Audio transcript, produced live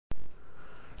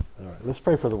right, let's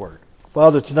pray for the Word.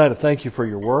 Father, tonight I thank you for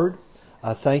your Word.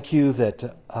 I thank you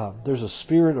that there's a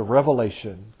spirit of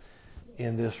revelation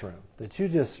in this room, that you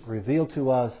just reveal to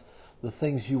us the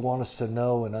things you want us to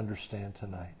know and understand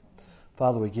tonight.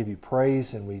 Father, we give you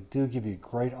praise and we do give you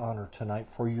great honor tonight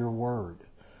for your Word,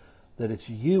 that it's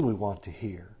you we want to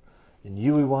hear and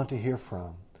you we want to hear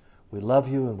from. We love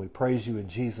you and we praise you in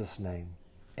Jesus' name.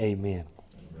 Amen.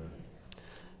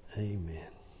 Amen.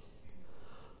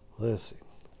 Let's see.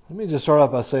 Let me just start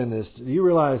off by saying this. Do you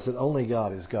realize that only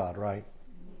God is God, right?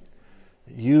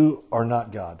 You are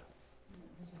not God.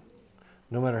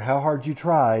 No matter how hard you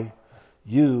try,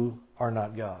 you are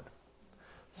not God.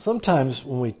 Sometimes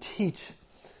when we teach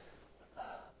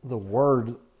the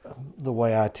Word the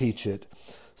way I teach it,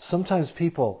 sometimes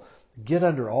people get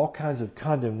under all kinds of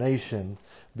condemnation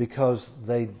because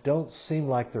they don't seem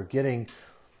like they're getting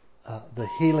the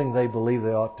healing they believe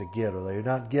they ought to get, or they're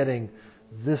not getting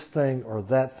this thing or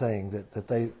that thing that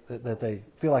they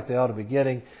feel like they ought to be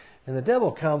getting. And the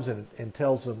devil comes and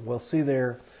tells them, well, see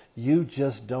there, you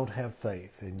just don't have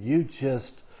faith, and you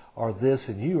just are this,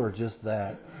 and you are just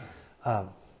that.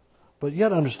 But you got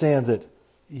to understand that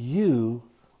you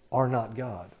are not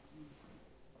God,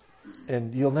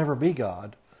 and you'll never be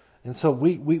God. And so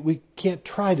we can't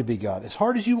try to be God. As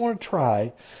hard as you want to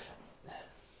try,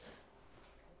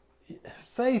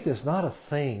 faith is not a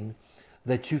thing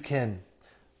that you can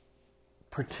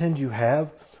pretend you have,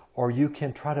 or you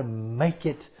can try to make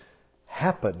it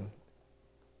happen.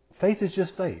 Faith is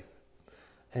just faith.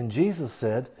 And Jesus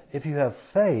said, if you have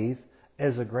faith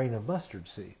as a grain of mustard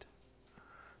seed.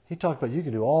 He talked about you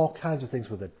can do all kinds of things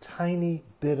with a tiny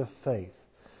bit of faith.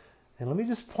 And let me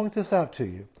just point this out to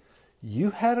you.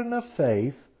 You had enough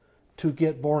faith to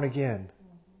get born again.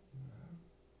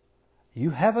 You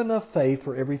have enough faith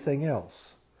for everything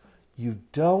else. You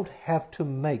don't have to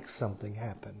make something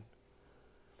happen.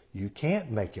 You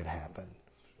can't make it happen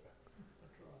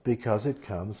because it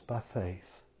comes by faith.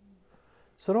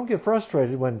 So don't get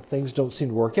frustrated when things don't seem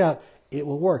to work out. It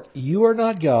will work. You are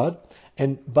not God,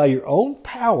 and by your own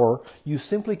power, you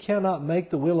simply cannot make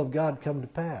the will of God come to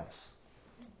pass.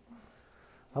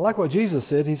 I like what Jesus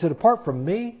said. He said, apart from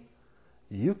me,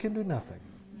 you can do nothing.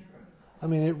 I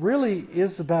mean, it really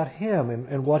is about Him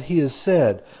and what He has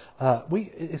said.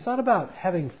 It's not about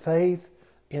having faith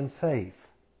in faith.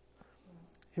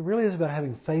 It really is about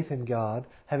having faith in God,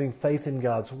 having faith in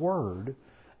God's Word,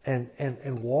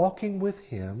 and walking with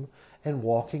Him and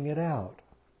walking it out.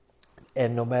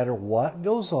 And no matter what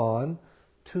goes on,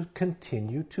 to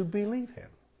continue to believe Him.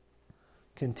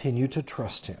 Continue to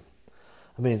trust Him.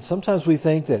 I mean, sometimes we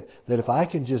think that if I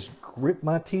can just grip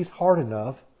my teeth hard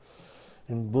enough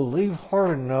and believe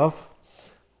hard enough,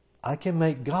 I can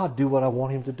make God do what I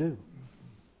want Him to do.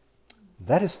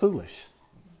 That is foolish.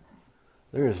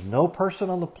 There is no person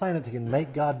on the planet that can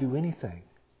make God do anything.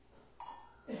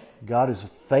 God is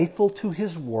faithful to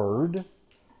His Word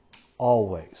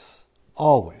always.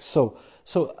 Always.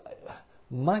 So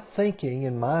my thinking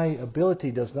and my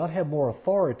ability does not have more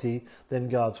authority than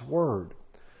God's Word.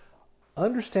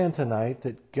 Understand tonight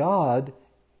that God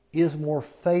is more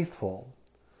faithful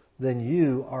than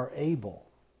you are able.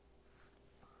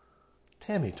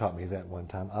 Tammy taught me that one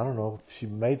time. I don't know if she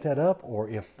made that up or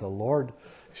if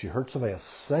she heard somebody else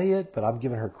say it, but I'm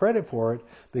giving her credit for it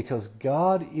because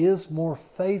God is more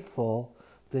faithful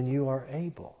than you are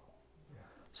able.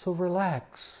 So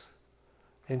relax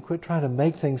and quit trying to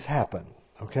make things happen.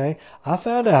 Okay? I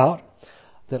found out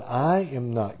that I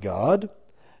am not God,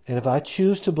 and if I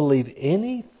choose to believe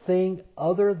anything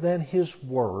other than His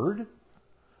Word,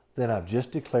 then I've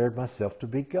just declared myself to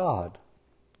be God.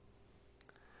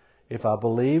 If I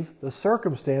believe the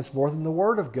circumstance more than the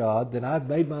Word of God, then I've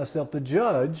made myself the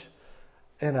judge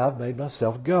and I've made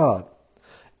myself God.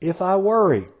 If I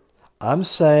worry, I'm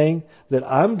saying that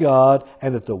I'm God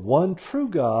and that the one true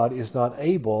God is not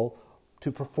able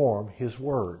to perform His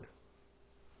Word.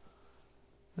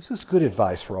 This is good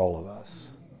advice for all of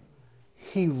us.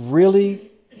 He really,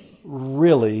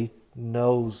 really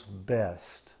knows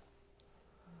best.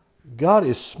 God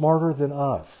is smarter than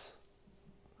us.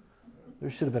 There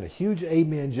should have been a huge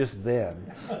amen just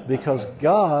then, because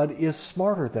God is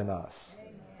smarter than us.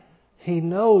 He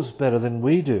knows better than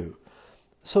we do.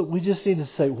 So we just need to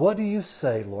say, what do you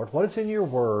say, Lord? What is in your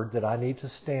Word that I need to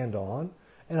stand on?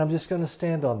 And I'm just going to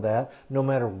stand on that no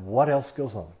matter what else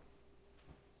goes on.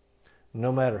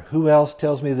 No matter who else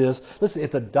tells me this. Listen,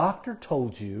 if the doctor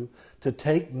told you to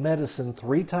take medicine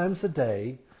 3 times a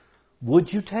day,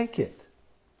 would you take it?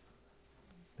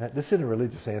 Now, this isn't a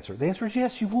religious answer. The answer is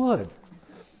yes, you would.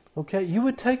 Okay, you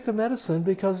would take the medicine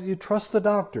because you trust the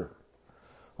doctor.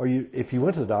 Or if you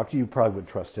went to the doctor, you probably would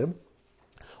trust him.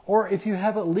 Or if you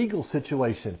have a legal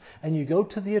situation and you go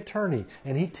to the attorney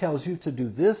and he tells you to do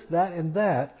this, that, and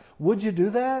that, would you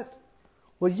do that?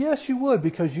 Well, yes, you would,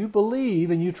 because you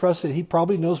believe and you trust that he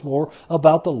probably knows more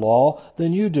about the law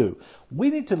than you do.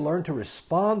 We need to learn to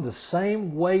respond the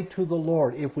same way to the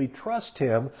Lord. If we trust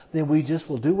him, then we just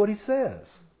will do what he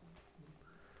says.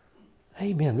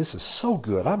 Amen. This is so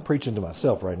good. I'm preaching to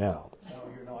myself right now.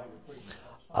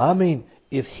 I mean,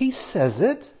 if he says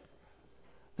it,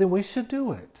 then we should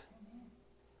do it.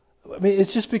 I mean,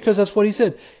 it's just because that's what he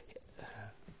said.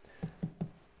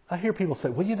 I hear people say,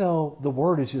 well, you know, the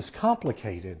word is just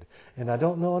complicated and I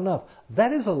don't know enough.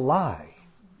 That is a lie.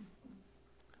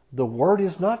 The word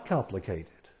is not complicated.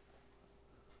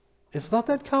 It's not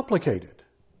that complicated.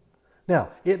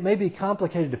 Now, it may be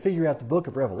complicated to figure out the book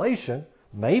of Revelation.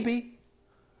 Maybe.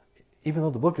 Even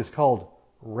though the book is called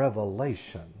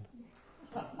Revelation.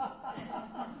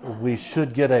 We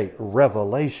should get a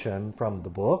revelation from the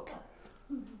book.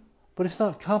 But it's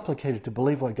not complicated to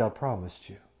believe what God promised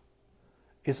you.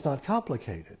 It's not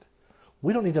complicated.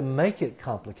 We don't need to make it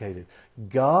complicated.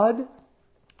 God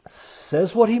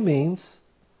says what he means,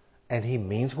 and he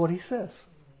means what he says.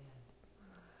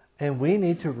 And we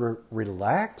need to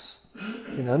relax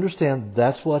and understand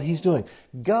that's what he's doing.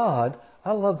 God,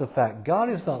 I love the fact, God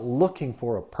is not looking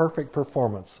for a perfect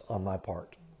performance on my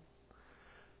part.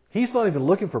 He's not even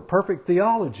looking for perfect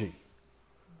theology.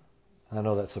 I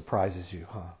know that surprises you,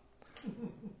 huh?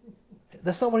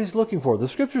 That's not what he's looking for. The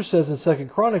scripture says in 2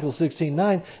 Chronicles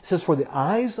 16:9, it says, "For the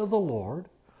eyes of the Lord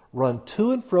run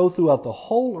to and fro throughout the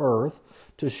whole earth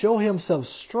to show himself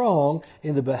strong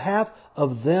in the behalf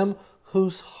of them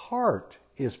whose heart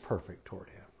is perfect toward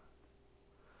him."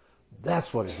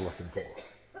 That's what he's looking for.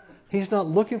 He's not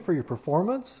looking for your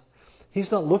performance.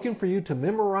 He's not looking for you to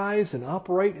memorize and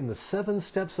operate in the 7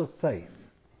 steps of faith.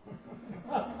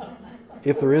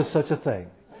 If there is such a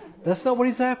thing. That's not what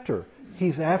he's after.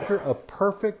 He's after a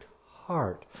perfect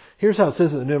heart. Here's how it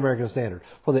says in the New American Standard.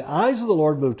 "For the eyes of the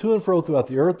Lord move to and fro throughout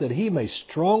the earth, that he may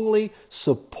strongly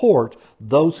support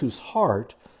those whose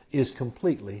heart is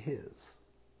completely his."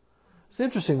 It's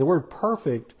interesting. The word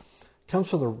perfect comes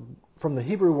from the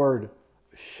Hebrew word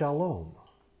shalom.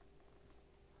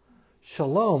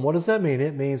 Shalom, what does that mean?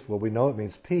 It means, well, we know it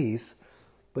means peace,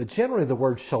 but generally the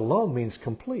word shalom means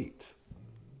complete.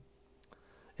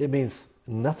 It means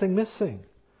nothing missing.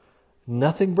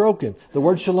 Nothing broken. The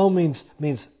word shalom means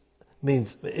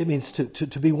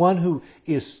to be one who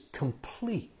is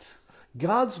complete.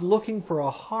 God's looking for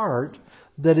a heart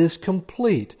that is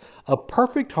complete. A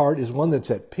perfect heart is one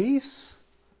that's at peace,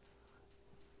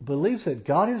 believes that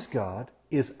God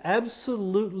is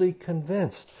absolutely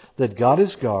convinced that God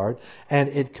is God, and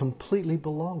it completely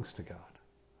belongs to God.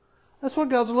 That's what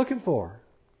God's looking for.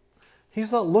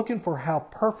 He's not looking for how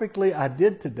perfectly I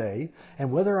did today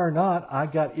and whether or not I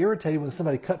got irritated when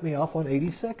somebody cut me off on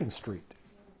 82nd Street.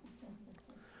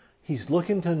 He's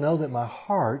looking to know that my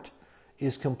heart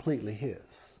is completely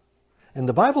his. And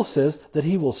the Bible says that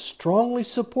he will strongly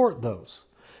support those.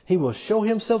 He will show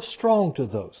himself strong to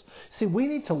those. See, we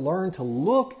need to learn to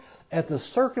look at the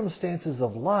circumstances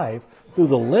of life through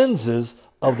the lenses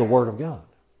of the Word of God.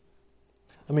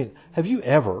 I mean, have you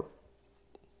ever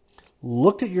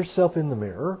looked at yourself in the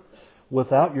mirror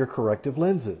without your corrective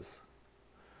lenses?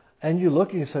 And you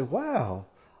look and you say, wow,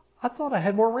 I thought I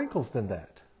had more wrinkles than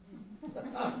that.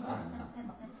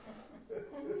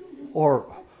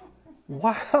 Or,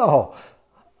 wow,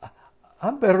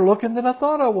 I'm better looking than I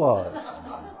thought I was.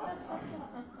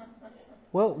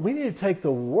 Well, we need to take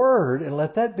the Word and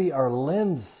let that be our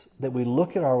lens that we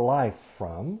look at our life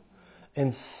from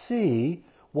and see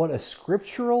what a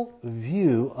scriptural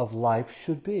view of life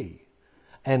should be.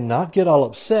 And not get all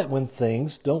upset when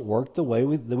things don't work the way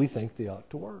that we think they ought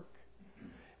to work.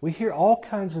 We hear all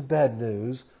kinds of bad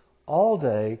news all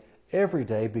day, every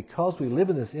day, because we live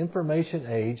in this information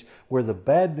age where the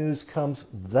bad news comes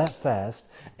that fast.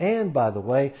 And, by the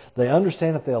way, they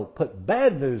understand if they'll put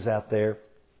bad news out there,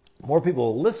 more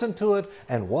people will listen to it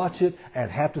and watch it and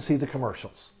have to see the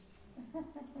commercials.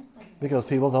 Because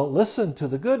people don't listen to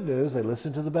the good news, they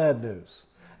listen to the bad news.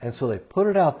 And so they put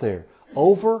it out there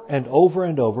over and over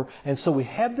and over. And so we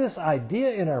have this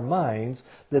idea in our minds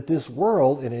that this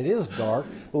world, and it is dark,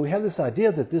 but we have this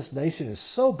idea that this nation is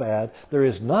so bad, there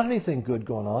is not anything good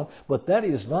going on, but that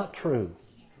is not true.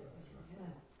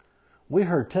 We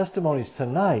heard testimonies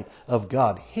tonight of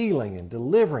God healing and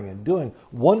delivering and doing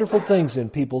wonderful things in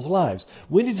people's lives.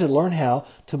 We need to learn how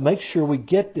to make sure we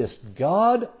get this.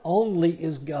 God only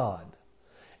is God.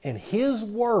 And His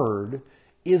Word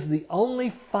is the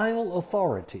only final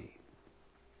authority.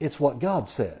 It's what God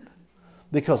said.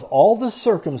 Because all the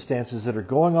circumstances that are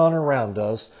going on around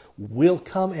us will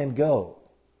come and go.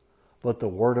 But the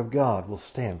Word of God will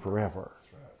stand forever.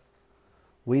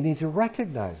 We need to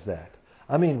recognize that.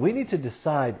 I mean, we need to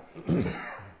decide,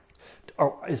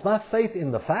 is my faith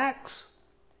in the facts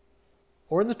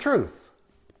or in the truth?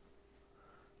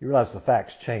 You realize the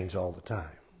facts change all the time.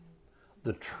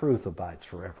 The truth abides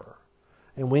forever.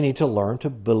 And we need to learn to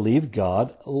believe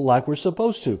God like we're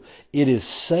supposed to. It is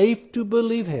safe to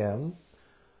believe Him,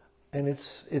 and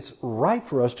it's right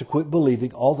for us to quit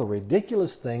believing all the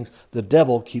ridiculous things the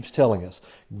devil keeps telling us.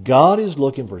 God is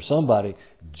looking for somebody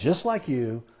just like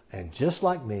you and just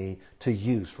like me to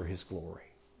use for His glory.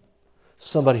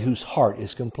 Somebody whose heart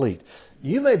is complete.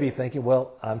 You may be thinking,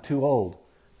 well, I'm too old.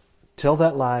 Tell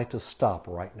that lie to stop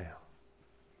right now.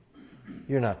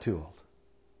 You're not too old.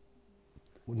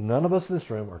 None of us in this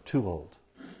room are too old.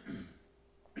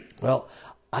 Well,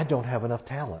 I don't have enough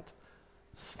talent.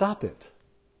 Stop it.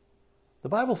 The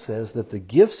Bible says that the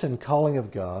gifts and calling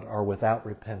of God are without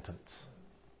repentance.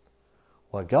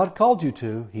 What God called you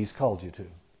to, He's called you to.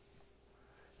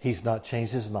 He's not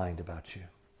changed His mind about you.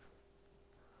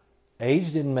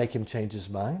 Age didn't make Him change His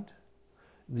mind.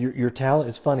 Your talent,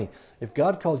 it's funny. If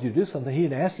God called you to do something, He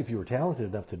didn't ask if you were talented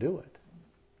enough to do it.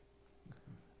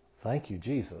 Thank you,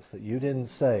 Jesus, that you didn't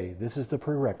say, this is the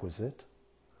prerequisite.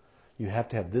 You have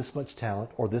to have this much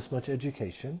talent or this much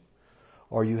education,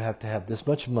 or you have to have this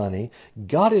much money.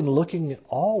 God isn't looking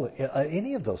at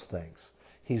any of those things.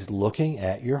 He's looking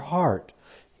at your heart.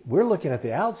 We're looking at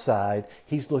the outside.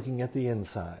 He's looking at the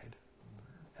inside.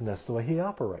 And that's the way He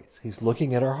operates. He's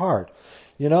looking at our heart.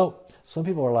 You know, some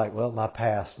people are like, well, my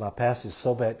past is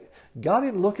so bad. God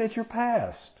isn't looking at your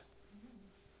past.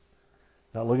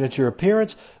 Not looking at your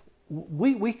appearance.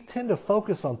 We tend to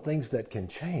focus on things that can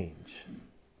change.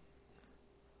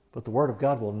 But the Word of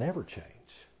God will never change.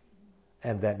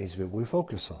 And that needs to be what we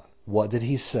focus on. What did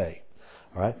He say?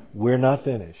 All right? We're not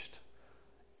finished.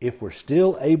 If we're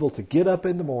still able to get up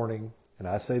in the morning, and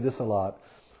I say this a lot,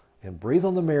 and breathe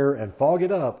on the mirror and fog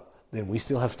it up, then we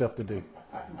still have stuff to do.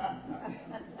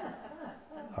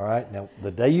 All right? Now,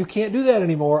 the day you can't do that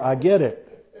anymore, I get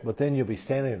it. But then you'll be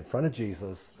standing in front of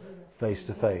Jesus face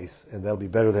to face, and that'll be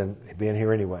better than being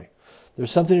here anyway. There's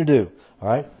something to do. All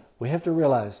right? We have to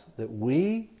realize that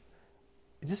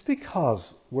just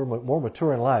because we're more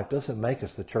mature in life doesn't make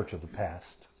us the church of the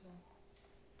past.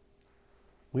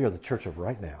 We are the church of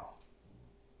right now.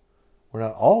 We're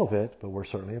not all of it, but we're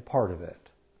certainly a part of it.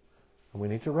 And we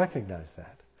need to recognize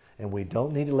that. And we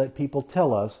don't need to let people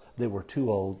tell us that we're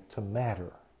too old to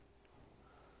matter.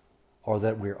 Or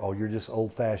that you're just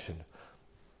old-fashioned.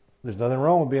 There's nothing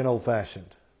wrong with being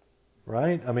old-fashioned.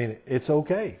 Right? I mean, it's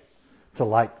okay to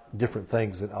like different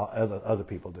things that other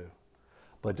people do.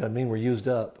 But it doesn't mean we're used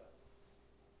up.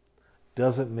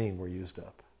 Doesn't mean we're used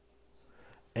up.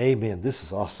 Amen. This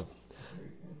is awesome.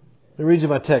 Let me read you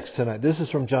my text tonight. This is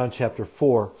from John chapter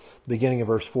 4, beginning of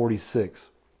verse 46.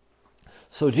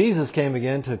 So Jesus came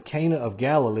again to Cana of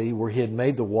Galilee, where He had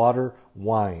made the water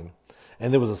wine.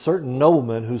 And there was a certain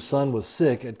nobleman whose son was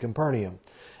sick at Capernaum.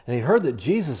 And he heard that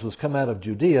Jesus was come out of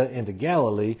Judea into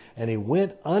Galilee, and he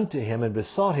went unto Him and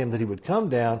besought Him that He would come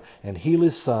down and heal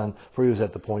his son, for he was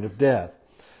at the point of death.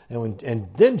 And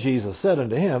then Jesus said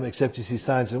unto him, Except you see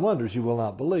signs and wonders, you will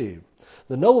not believe.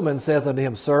 The nobleman saith unto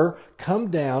him, Sir, come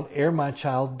down ere my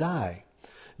child die.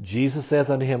 Jesus saith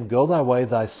unto him, Go thy way,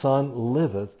 thy son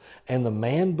liveth. And the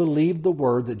man believed the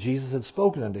word that Jesus had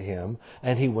spoken unto him,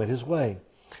 and he went his way.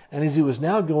 And as he was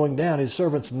now going down, his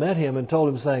servants met him and told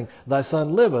him, saying, Thy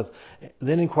son liveth.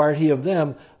 Then inquired he of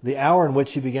them the hour in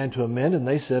which he began to amend. And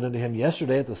they said unto him,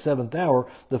 Yesterday at the 7th hour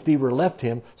the fever left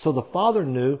him. So the father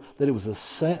knew that it was the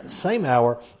same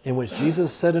hour in which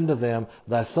Jesus said unto them,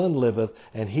 Thy son liveth.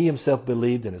 And he himself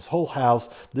believed, in his whole house.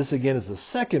 This again is the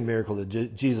second miracle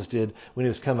that Jesus did when He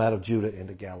was come out of Judah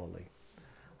into Galilee.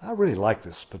 I really like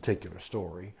this particular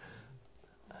story.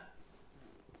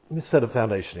 Let me set a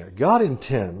foundation here. God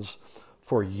intends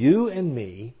for you and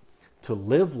me to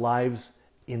live lives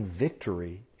in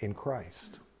victory in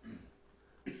Christ.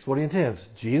 That's what He intends.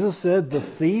 Jesus said, The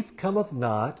thief cometh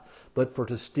not, but for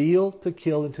to steal, to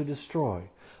kill, and to destroy.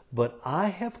 But I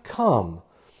have come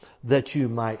that you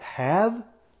might have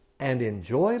and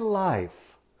enjoy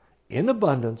life in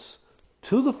abundance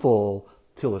to the full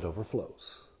till it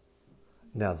overflows.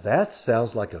 Now that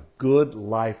sounds like a good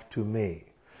life to me.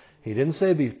 He didn't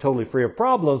say be totally free of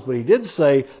problems, but He did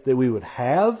say that we would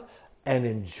have and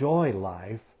enjoy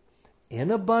life in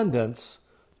abundance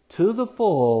to the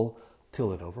full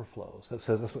till it overflows.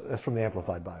 That's from the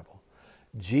Amplified Bible.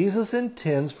 Jesus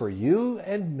intends for you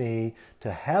and me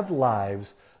to have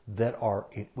lives that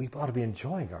we ought to be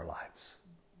enjoying our lives.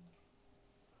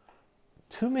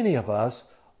 Too many of us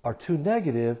are too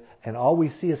negative, and all we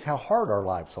see is how hard our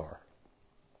lives are,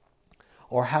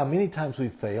 or how many times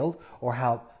we've failed, or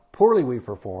how poorly we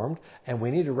performed, and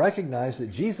we need to recognize that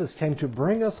Jesus came to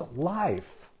bring us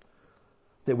life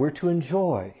that we're to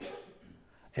enjoy.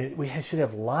 And we should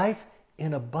have life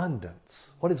in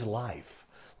abundance. What is life?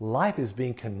 Life is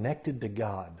being connected to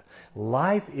God.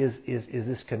 Life is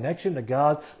this connection to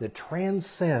God that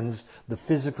transcends the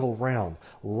physical realm.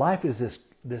 Life is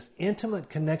this intimate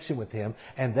connection with Him,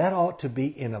 and that ought to be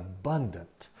in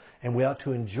abundant. And we ought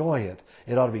to enjoy it.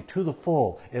 It ought to be to the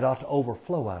full. It ought to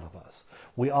overflow out of us.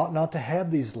 We ought not to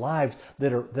have these lives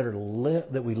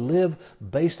that we live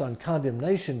based on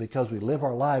condemnation, because we live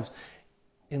our lives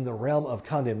in the realm of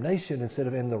condemnation instead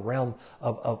of in the realm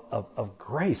of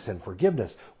grace and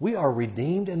forgiveness. We are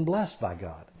redeemed and blessed by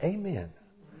God. Amen.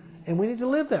 And we need to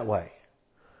live that way.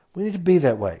 We need to be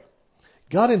that way.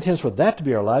 God intends for that to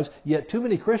be our lives, yet too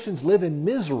many Christians live in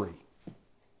misery.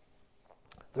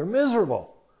 They're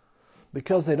miserable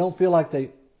because they don't feel like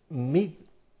they meet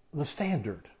the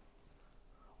standard.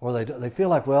 Or they feel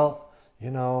like, well,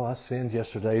 I sinned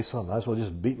yesterday, so I might as well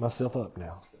just beat myself up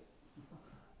now.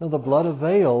 No, the blood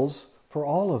avails for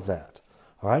all of that.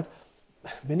 All right?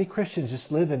 Many Christians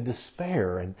just live in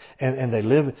despair, and they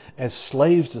live as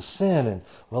slaves to sin. And,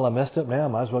 well, I messed up now. I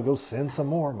might as well go sin some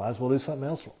more. Might as well do something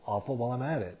else awful while I'm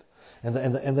at it. And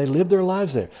they live their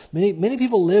lives there. Many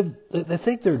people they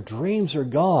think their dreams are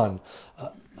gone.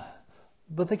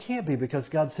 But they can't be, because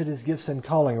God said His gifts and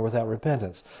calling are without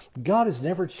repentance. God has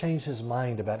never changed His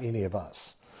mind about any of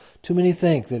us. Too many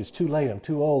think that it's too late, I'm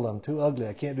too old, I'm too ugly,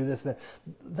 I can't do this, that.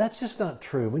 That's just not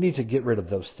true. We need to get rid of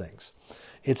those things.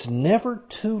 It's never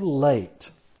too late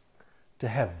to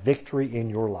have victory in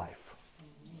your life.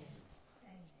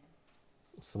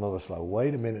 Some of us are like,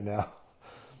 wait a minute now.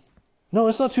 No,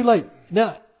 it's not too late.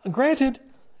 Now, granted,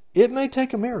 it may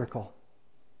take a miracle,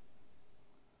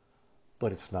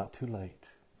 but it's not too late.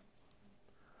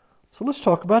 So let's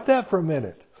talk about that for a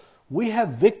minute. We have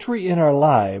victory in our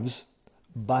lives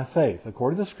by faith.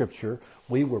 According to the Scripture,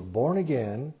 we were born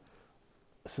again.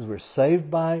 It says we're saved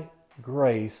by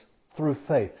grace through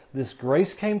faith. This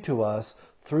grace came to us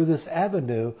through this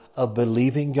avenue of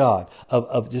believing God,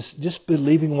 of just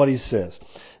believing what He says.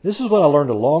 This is what I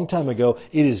learned a long time ago.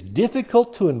 It is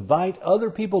difficult to invite other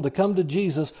people to come to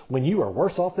Jesus when you are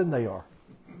worse off than they are.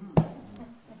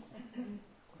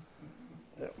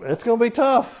 It's going to be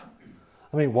tough.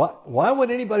 I mean, why would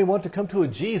anybody want to come to a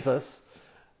Jesus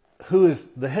who is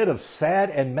the head of sad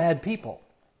and mad people?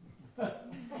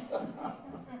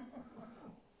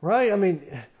 Right? I mean,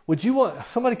 would you want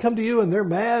somebody to come to you and they're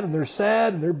mad and they're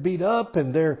sad and they're beat up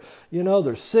and they're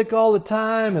sick all the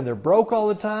time and they're broke all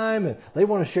the time and they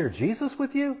want to share Jesus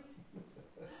with you?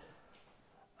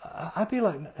 I'd be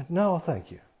like, no,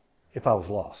 thank you, if I was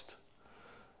lost.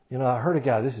 I heard a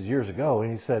guy, this is years ago,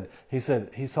 and he said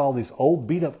he saw these old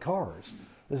beat up cars.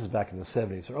 This is back in the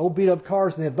 70s. They're old beat up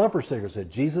cars, and they had bumper stickers that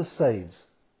said, Jesus saves.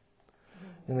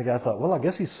 And the guy thought, well, I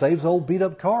guess He saves old beat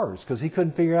up cars, because he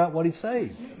couldn't figure out what He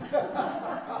saved.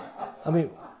 I mean,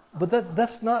 but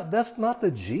that's not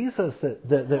the Jesus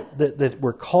that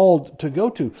we're called to go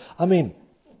to. I mean,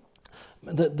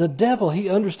 the devil, he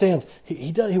understands.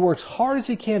 He works hard as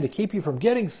he can to keep you from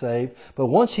getting saved. But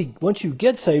once you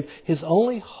get saved, his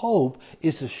only hope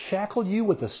is to shackle you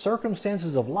with the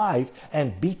circumstances of life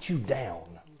and beat you down,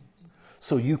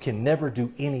 so you can never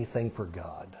do anything for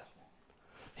God.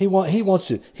 He wants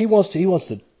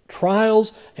the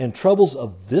trials and troubles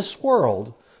of this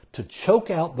world to choke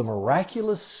out the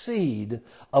miraculous seed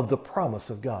of the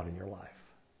promise of God in your life.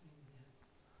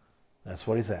 That's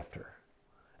what he's after.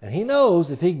 And he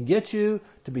knows if he can get you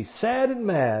to be sad and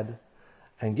mad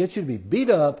and get you to be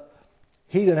beat up,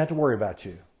 he doesn't have to worry about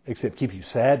you, except keep you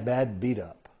sad, mad, and beat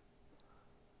up.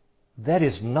 That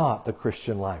is not the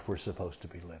Christian life we're supposed to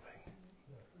be living.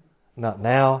 Not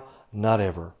now, not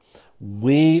ever.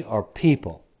 We are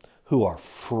people who are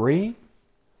free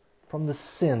from the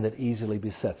sin that easily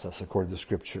besets us, according to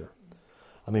Scripture.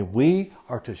 I mean, we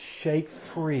are to shake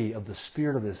free of the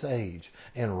spirit of this age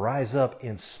and rise up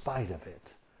in spite of it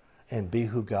and be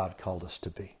who God called us to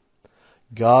be.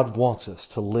 God wants us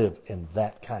to live in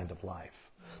that kind of life.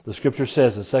 The Scripture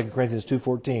says in 2 Corinthians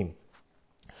 2:14,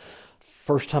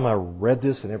 first time I read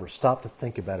this and ever stopped to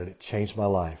think about it, it changed my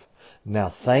life. Now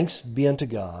thanks be unto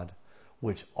God,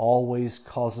 which always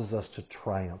causes us to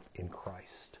triumph in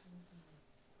Christ.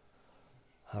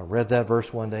 I read that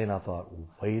verse one day and I thought,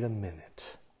 wait a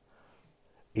minute.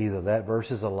 Either that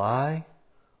verse is a lie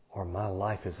or my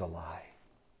life is a lie.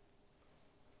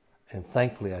 And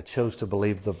thankfully I chose to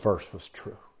believe the verse was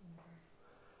true.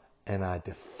 And I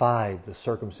defied the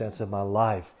circumstance of my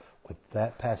life with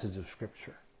that passage of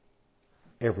Scripture.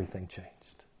 Everything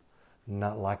changed.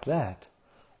 Not like that,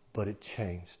 but it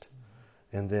changed.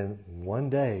 And then one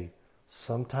day,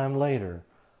 sometime later,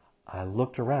 I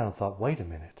looked around and thought, wait a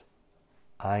minute.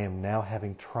 I am now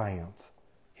having triumph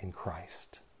in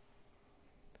Christ.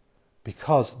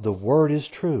 Because the Word is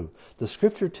true. The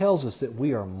Scripture tells us that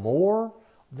we are more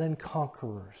than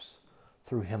conquerors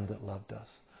through Him that loved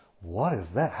us. What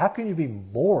is that? How can you be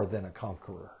more than a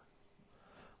conqueror?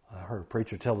 I heard a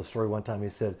preacher tell the story one time. He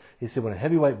said when a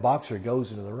heavyweight boxer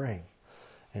goes into the ring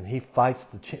and he fights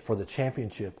for the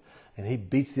championship and he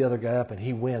beats the other guy up and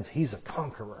he wins, he's a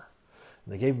conqueror.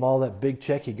 And they gave him all that big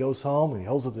check. He goes home and he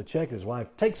holds up the check and his wife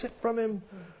takes it from him.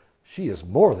 She is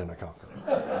more than a conqueror.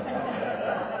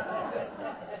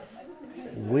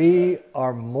 We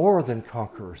are more than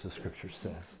conquerors, the Scripture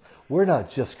says. We're not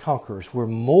just conquerors. We're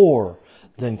more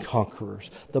than conquerors.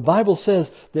 The Bible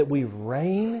says that we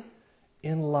reign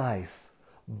in life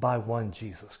by one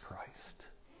Jesus Christ.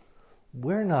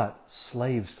 We're not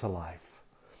slaves to life.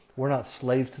 We're not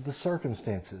slaves to the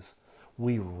circumstances.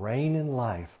 We reign in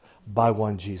life by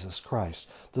one Jesus Christ.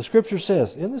 The Scripture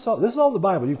says, and this is all the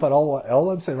Bible. You can find all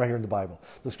I'm saying right here in the Bible.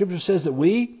 The Scripture says that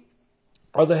we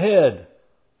are the head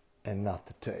and not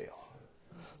the tail.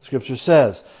 Scripture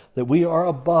says that we are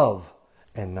above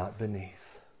and not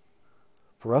beneath.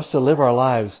 For us to live our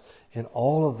lives in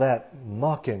all of that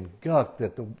muck and guck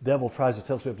that the devil tries to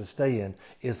tell us we have to stay in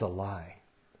is a lie.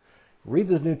 Read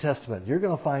the New Testament. You're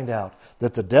going to find out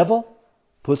that the devil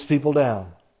puts people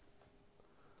down.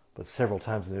 But several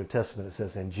times in the New Testament it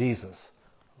says, and Jesus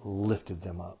lifted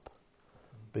them up.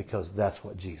 Because that's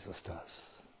what Jesus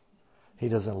does. He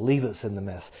doesn't leave us in the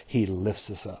mess. He lifts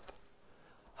us up.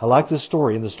 I like this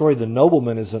story. In the story, the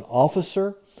nobleman is an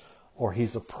officer or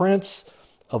he's a prince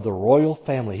of the royal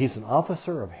family. He's an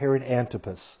officer of Herod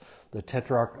Antipas, the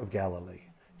Tetrarch of Galilee.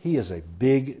 He is a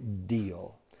big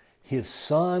deal. His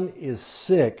son is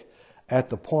sick at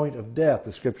the point of death,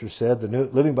 the Scripture said. The New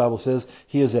Living Bible says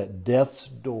he is at death's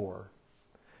door.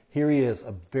 Here he is,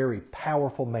 a very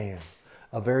powerful man,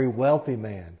 a very wealthy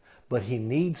man. But he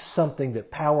needs something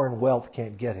that power and wealth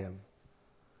can't get him.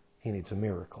 He needs a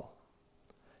miracle.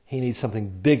 He needs something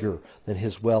bigger than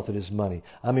his wealth and his money.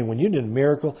 I mean, when you need a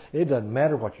miracle, it doesn't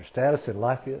matter what your status in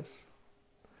life is.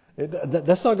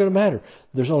 That's not going to matter.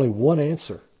 There's only one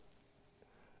answer.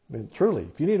 I mean, truly,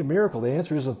 if you need a miracle, the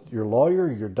answer isn't your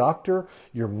lawyer, your doctor,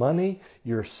 your money,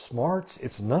 your smarts.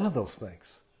 It's none of those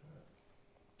things.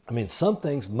 I mean, some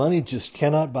things money just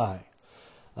cannot buy.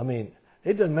 I mean,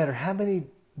 it doesn't matter how many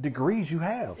degrees you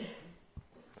have.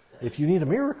 If you need a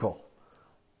miracle,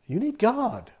 you need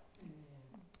God.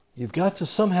 You've got to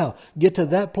somehow get to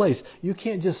that place. You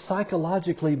can't just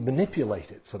psychologically manipulate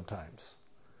it sometimes.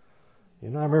 You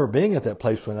know, I remember being at that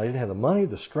place when I didn't have the money,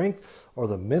 the strength, or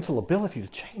the mental ability to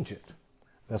change it.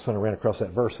 That's when I ran across that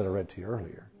verse that I read to you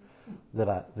earlier.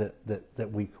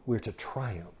 That we're to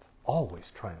triumph,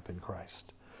 always triumph in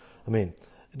Christ. I mean,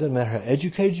 it doesn't matter how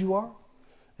educated you are,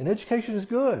 and education is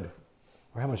good.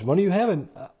 Or how much money you have, and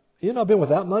I've been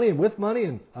without money and with money,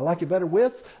 and I like it better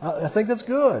with. I think that's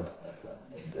good.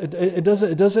 It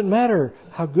doesn't matter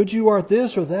how good you are at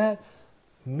this or that.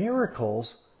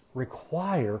 Miracles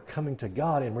require coming to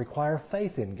God and require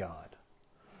faith in God.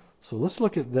 So let's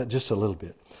look at that just a little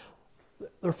bit.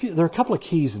 There are a couple of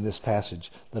keys in this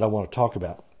passage that I want to talk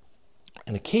about.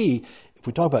 And a key, if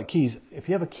we talk about keys, if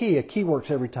you have a key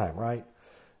works every time, right?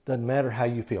 Doesn't matter how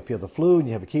you feel. If you have the flu and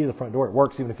you have a key to the front door, it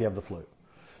works even if you have the flu.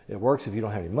 It works if you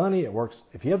don't have any money. It works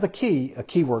if you have the key. A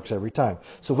key works every time.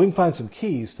 So if we can find some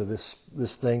keys to this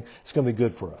thing, it's going to be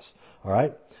good for us. All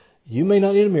right? You may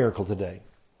not need a miracle today,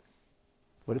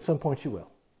 but at some point you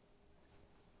will.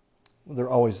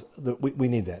 We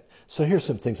need that. So here's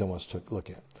some things I want us to look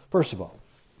at. First of all,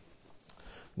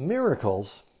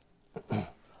 miracles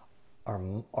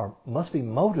must be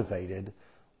motivated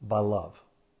by love.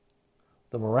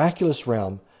 The miraculous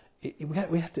realm, you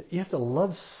have to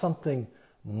love something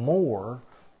more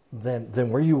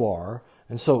than where you are.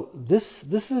 And so this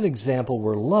is an example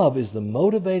where love is the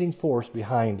motivating force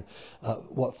behind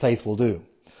what faith will do.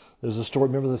 There's a story,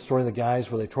 remember the story of the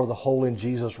guys where they tore the hole in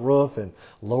Jesus' roof and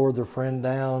lowered their friend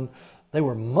down? They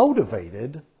were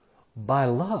motivated by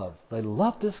love. They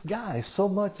loved this guy so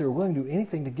much they were willing to do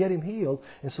anything to get him healed.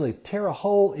 And so they tear a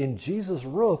hole in Jesus'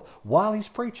 roof while he's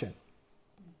preaching.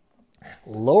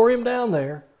 Lower him down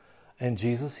there, and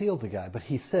Jesus healed the guy. But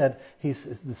he said, the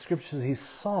Scripture says he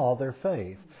saw their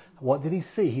faith. What did he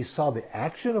see? He saw the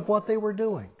action of what they were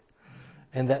doing.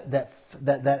 And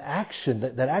that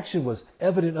action was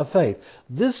evident of faith.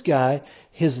 This guy,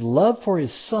 his love for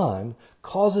his son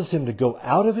causes him to go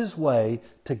out of his way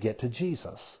to get to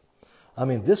Jesus. I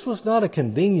mean, this was not a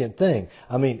convenient thing.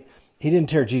 I mean, he didn't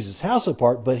tear Jesus' house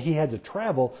apart, but he had to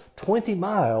travel 20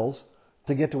 miles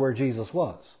to get to where Jesus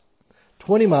was.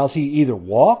 20 miles, he either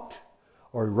walked,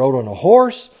 or he rode on a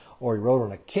horse, or he rode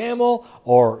on a camel,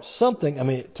 or something. I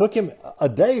mean, it took him a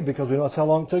day because we know that's how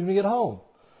long it took him to get home.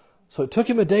 So it took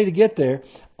him a day to get there.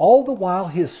 All the while,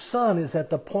 his son is at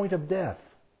the point of death.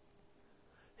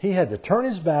 He had to turn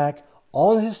his back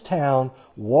on his town,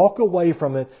 walk away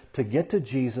from it to get to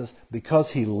Jesus because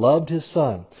he loved his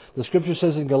son. The scripture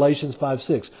says in Galatians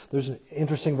 5:6, there's an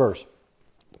interesting verse.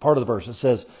 Part of the verse, it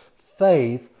says,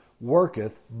 faith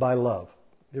worketh by love.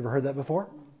 You ever heard that before?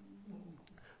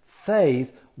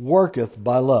 Faith worketh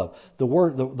by love. The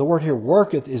word here,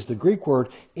 worketh, is the Greek word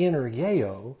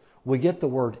energeo. We get the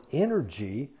word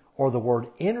energy or the word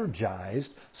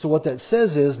energized. So what that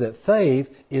says is that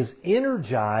faith is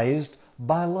energized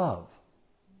by love.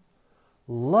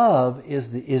 Love is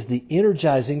the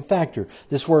energizing factor.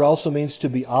 This word also means to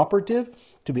be operative,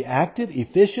 to be active,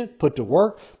 efficient, put to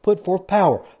work, put forth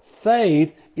power.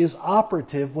 Faith is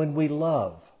operative when we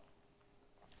love.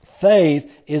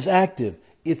 Faith is active.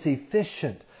 It's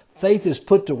efficient. Faith is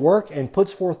put to work and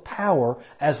puts forth power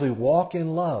as we walk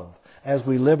in love, as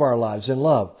we live our lives in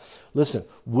love. Listen,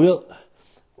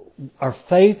 our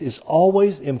faith is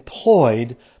always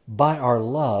employed by our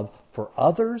love for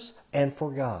others and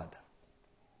for God.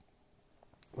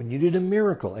 When you did a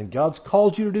miracle and God's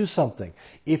called you to do something,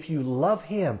 if you love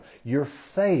Him, your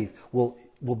faith will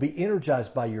be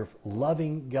energized by your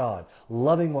loving God,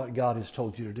 loving what God has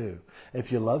told you to do.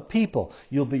 If you love people,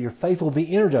 your faith will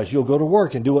be energized. You'll go to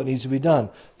work and do what needs to be done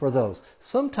for those.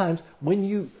 Sometimes when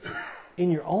you, in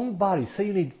your own body, say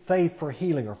you need faith for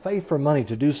healing or faith for money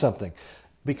to do something,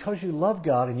 because you love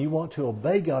God and you want to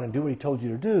obey God and do what He told you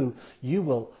to do, you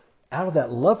will, out of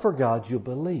that love for God, you'll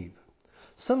believe.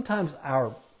 Sometimes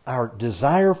our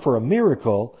desire for a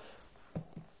miracle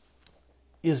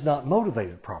is not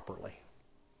motivated properly.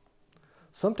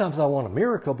 Sometimes I want a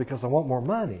miracle because I want more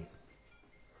money.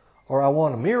 Or I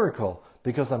want a miracle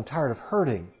because I'm tired of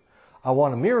hurting. I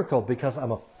want a miracle because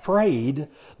I'm afraid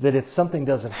that if something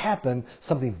doesn't happen,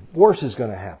 something worse is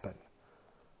going to happen.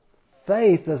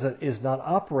 Faith is not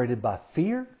operated by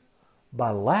fear, by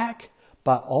lack,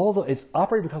 it's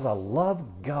operated because I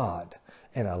love God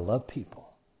and I love people.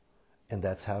 And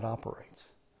that's how it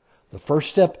operates. The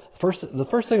first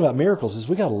thing about miracles is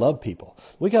we got to love people.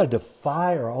 We got to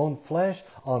defy our own flesh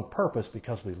on purpose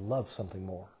because we love something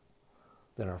more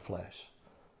than our flesh.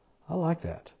 I like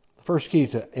that. The first key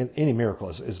to any miracle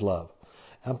is love.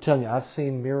 I'm telling you, I've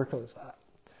seen miracles.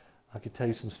 I could tell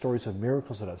you some stories of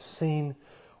miracles that I've seen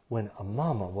when a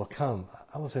mama will come.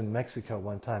 I was in Mexico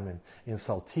one time in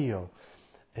Saltillo,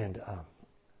 and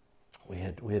we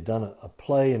had done a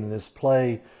play, and in this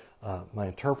play, my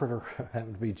interpreter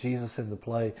happened to be Jesus in the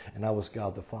play, and I was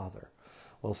God the Father.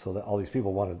 Well, so all these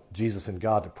people wanted Jesus and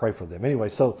God to pray for them. Anyway,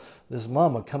 so this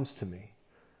mama comes to me,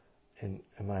 and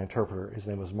my interpreter, his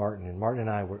name was Martin, and Martin and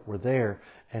I were there,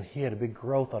 and he had a big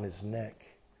growth on his neck,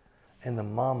 and the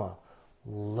mama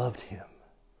loved him,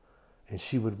 and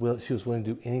she was willing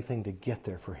to do anything to get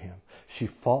there for him. She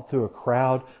fought through a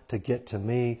crowd to get to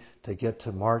me, to get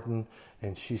to Martin,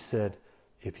 and she said,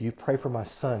 "If you pray for my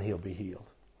son, he'll be healed."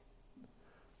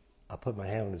 I put my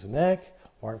hand on his neck.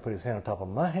 Martin put his hand on top of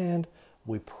my hand.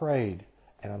 We prayed.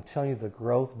 And I'm telling you, the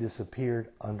growth disappeared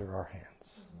under our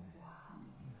hands.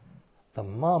 The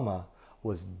mama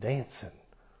was dancing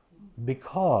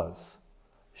because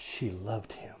she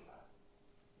loved him.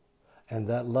 And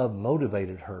that love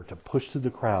motivated her to push through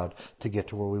the crowd to get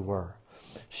to where we were.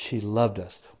 She loved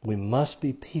us. We must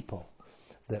be people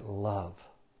that love.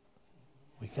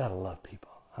 We got to love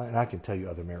people. And I can tell you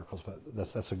other miracles, but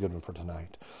that's a good one for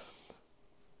tonight.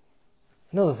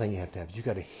 Another thing you have to have is you've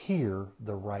got to hear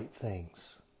the right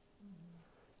things.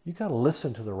 You've got to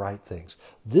listen to the right things.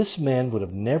 This man would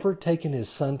have never taken his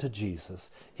son to Jesus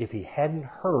if he hadn't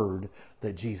heard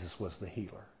that Jesus was the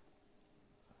healer.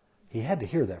 He had to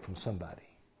hear that from somebody,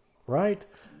 right?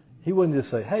 He wouldn't just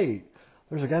say, "Hey,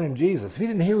 there's a guy named Jesus." If he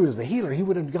didn't hear he was the healer, he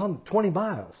would have gone 20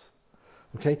 miles.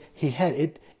 Okay? He had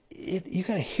it. You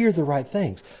got to hear the right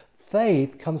things.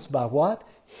 Faith comes by what?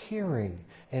 Hearing.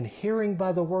 And hearing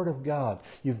by the Word of God.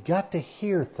 You've got to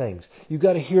hear things. You've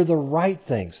got to hear the right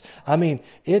things. I mean,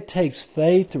 it takes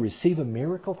faith to receive a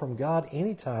miracle from God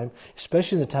anytime,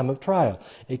 especially in the time of trial.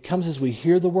 It comes as we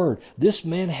hear the Word. This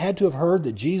man had to have heard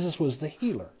that Jesus was the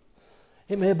healer.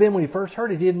 It may have been when he first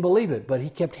heard it, he didn't believe it, but he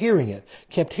kept hearing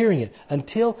it,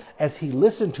 until as he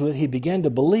listened to it, he began to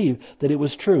believe that it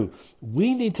was true.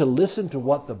 We need to listen to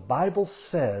what the Bible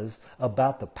says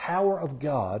about the power of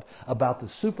God, about the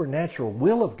supernatural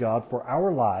will of God for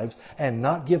our lives, and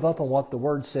not give up on what the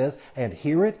Word says, and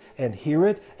hear it, and hear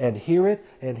it, and hear it,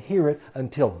 and hear it,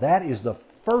 until that is the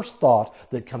first thought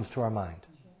that comes to our mind.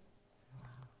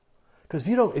 Because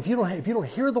if you don't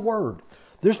hear the Word,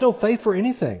 there's no faith for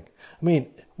anything. I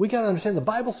mean, we got to understand the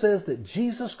Bible says that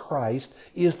Jesus Christ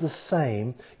is the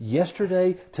same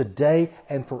yesterday, today,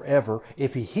 and forever.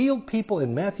 If He healed people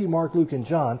in Matthew, Mark, Luke, and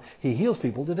John, He heals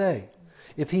people today.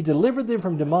 If He delivered them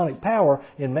from demonic power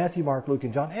in Matthew, Mark, Luke,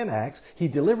 and John, and Acts, He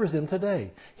delivers them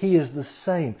today. He is the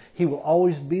same. He will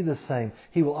always be the same.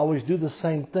 He will always do the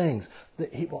same things.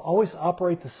 He will always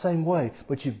operate the same way,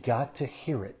 but you've got to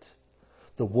hear it.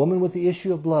 The woman with the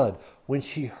issue of blood, when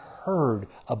she heard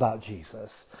about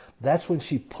Jesus, that's when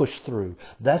she pushed through.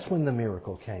 That's when the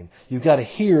miracle came. You've got to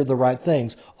hear the right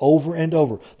things over and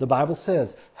over. The Bible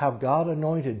says how God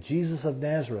anointed Jesus of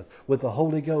Nazareth with the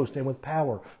Holy Ghost and with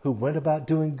power, who went about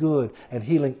doing good and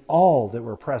healing all that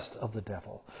were oppressed of the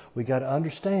devil. We've got to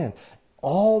understand,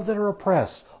 all that are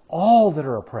oppressed,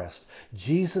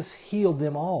 Jesus healed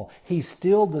them all. He's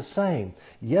still the same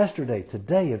yesterday,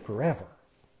 today, and forever.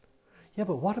 Yeah,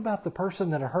 but what about the person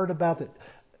that I heard about that?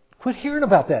 Quit hearing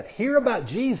about that. Hear about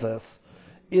Jesus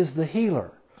is the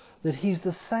healer. That He's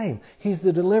the same. He's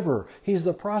the deliverer. He's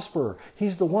the prosperer.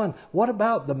 He's the one. What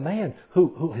about the man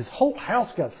who his whole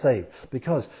house got saved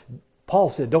because Paul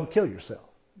said, don't kill yourself?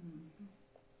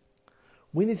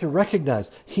 We need to recognize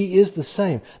He is the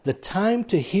same. The time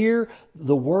to hear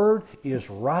the Word is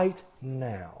right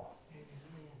now.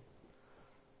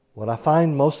 What I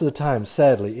find most of the time,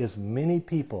 sadly, is many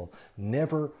people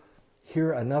never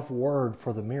hear enough Word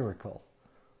for the miracle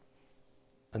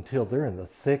until they're in the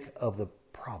thick of the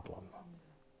problem.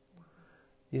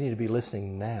 You need to be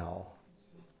listening now.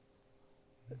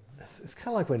 It's kind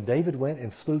of like when David went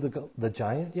and slew the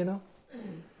giant, you know.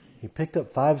 He picked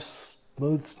up 5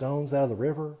 smooth stones out of the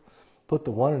river, put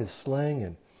the one in his sling,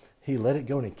 and he let it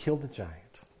go and he killed the giant.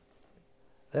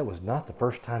 That was not the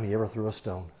first time he ever threw a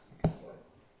stone.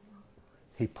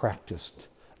 He practiced,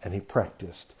 and he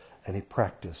practiced, and he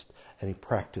practiced, and he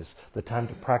practiced. The time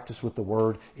to practice with the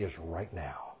Word is right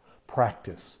now.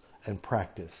 Practice and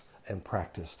practice and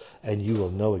practice, and you will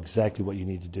know exactly what you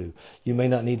need to do. You may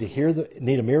not need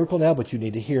a miracle now, but you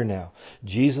need to hear now.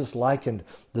 Jesus likened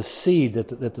the seed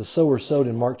that the sower sowed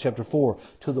in Mark chapter 4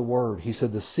 to the Word. He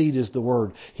said the seed is the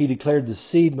Word. He declared the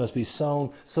seed must be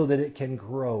sown so that it can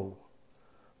grow.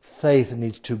 Faith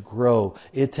needs to grow.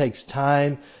 It takes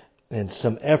time and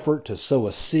some effort to sow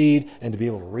a seed and to be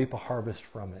able to reap a harvest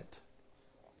from it.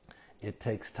 It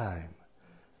takes time.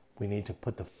 We need to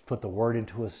put the Word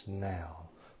into us now.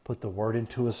 Put the Word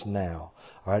into us now.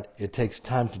 All right? It takes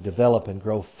time to develop and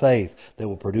grow faith that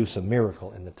will produce a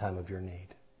miracle in the time of your need.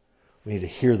 We need to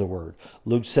hear the Word.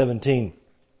 Luke 17,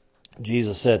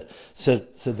 Jesus said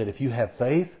that if you have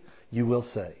faith, you will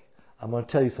say. I'm going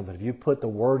to tell you something. If you put the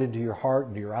Word into your heart,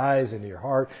 into your eyes, into your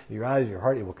heart, into your eyes, into your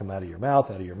heart, it will come out of your mouth,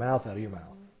 out of your mouth, out of your mouth.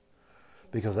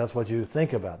 Because that's what you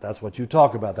think about. That's what you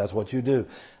talk about. That's what you do.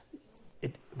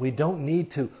 We don't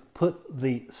need to put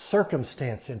the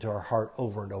circumstance into our heart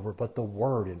over and over, but the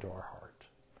Word into our heart.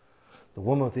 The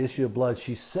woman with the issue of blood,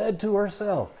 she said to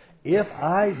herself, if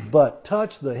I but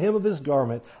touch the hem of His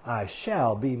garment, I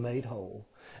shall be made whole.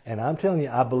 And I'm telling you,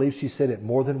 I believe she said it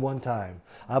more than one time.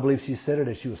 I believe she said it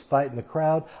as she was fighting the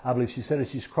crowd. I believe she said it as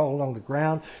she's crawling along the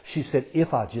ground. She said,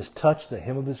 if I just touch the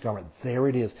hem of His garment, there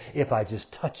it is. If I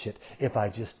just touch it, if I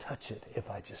just touch it,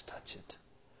 if I just touch it.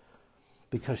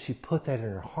 Because she put that in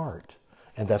her heart.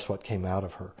 And that's what came out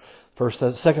of her. 2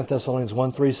 Thessalonians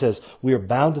 1:3 says, we are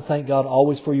bound to thank God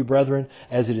always for you, brethren,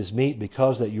 as it is meet,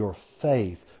 because that your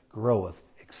faith groweth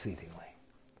exceedingly.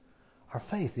 Our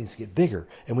faith needs to get bigger,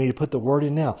 and we need to put the Word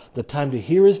in now. The time to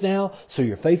hear is now, so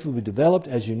your faith will be developed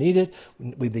as you need it.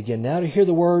 We begin now to hear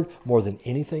the Word more than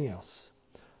anything else.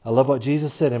 I love what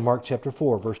Jesus said in Mark chapter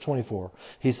 4, verse 24.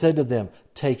 He said to them,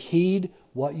 take heed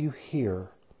what you hear.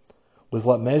 With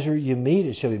what measure you mete,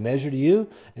 it shall be measured to you,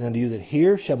 and unto you that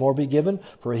hear shall more be given.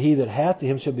 For he that hath, to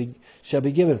him shall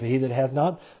be given. For he that hath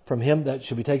not, from him that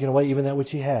shall be taken away even that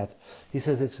which he hath. He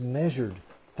says it's measured.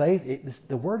 Faith,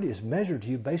 the Word is measured to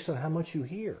you based on how much you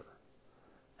hear.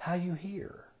 How you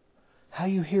hear. How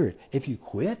you hear it. If you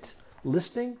quit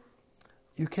listening,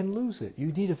 you can lose it. You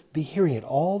need to be hearing it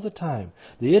all the time.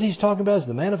 The it he's talking about is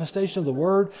the manifestation of the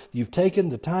Word you've taken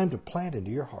the time to plant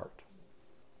into your heart.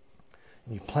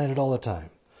 And you plant it all the time.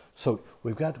 So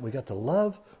we've got to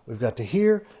love, we've got to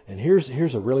hear, and here's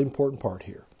a really important part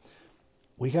here.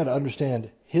 We got to understand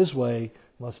His way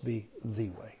must be the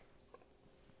way.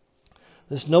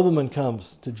 This nobleman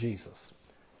comes to Jesus.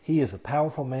 He is a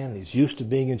powerful man, and he's used to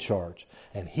being in charge.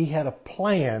 And he had a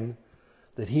plan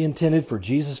that he intended for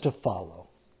Jesus to follow.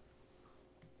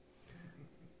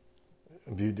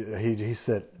 He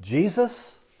said,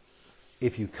 Jesus,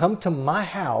 if you come to my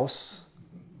house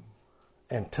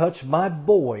and touch my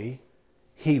boy,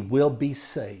 he will be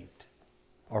saved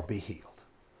or be healed.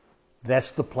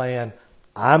 That's the plan.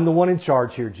 I'm the one in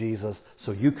charge here, Jesus,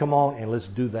 so you come on and let's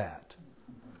do that.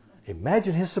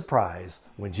 Imagine his surprise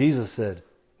when Jesus said,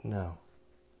 no.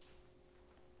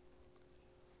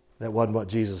 That wasn't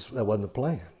the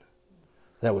plan.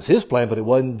 That was his plan, but it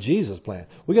wasn't Jesus' plan.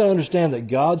 We got to understand that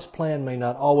God's plan may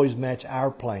not always match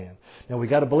our plan. Now we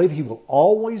got to believe He will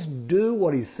always do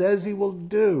what He says He will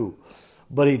do,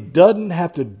 but He doesn't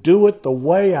have to do it the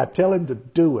way I tell Him to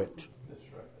do it.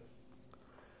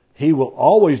 He will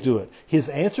always do it. His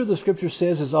answer, the Scripture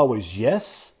says, is always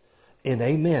yes and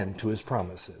amen to His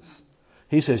promises.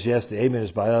 He says yes, the amen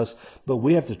is by us, but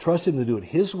we have to trust Him to do it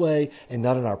His way and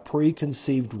not in our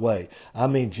preconceived way. I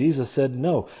mean, Jesus said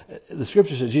no. The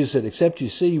Scripture says, Jesus said, except you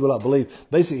see, you will not believe.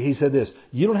 Basically, He said this,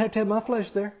 you don't have to have my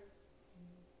flesh there.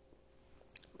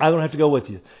 I don't have to go with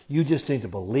you. You just need to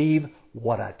believe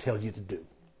what I tell you to do.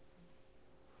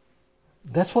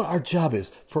 That's what our job is.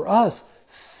 For us,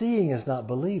 seeing is not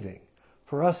believing.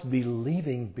 For us,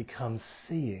 believing becomes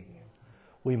seeing.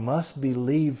 We must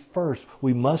believe first.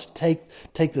 We must take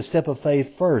the step of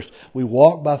faith first. We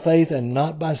walk by faith and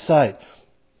not by sight.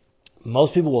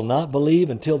 Most people will not believe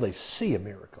until they see a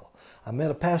miracle. I met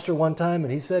a pastor one time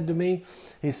and he said to me,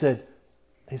 he said,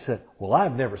 well,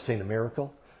 I've never seen a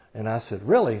miracle. And I said,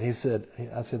 really? And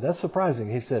I said, that's surprising.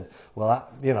 He said, well,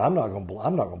 I'm not going to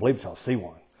believe until I see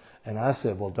one. And I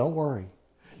said, well, don't worry.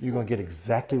 You're going to get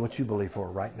exactly what you believe for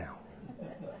right now.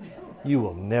 You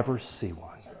will never see one.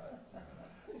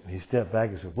 And he stepped back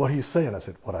and said, what are you saying? I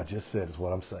said, what I just said is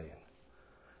what I'm saying.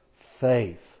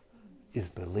 Faith is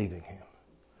believing Him.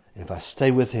 And if I stay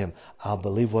with Him, I'll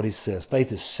believe what He says.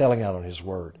 Faith is selling out on His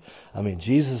word. I mean,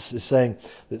 Jesus is saying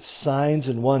that signs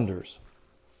and wonders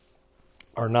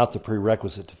are not the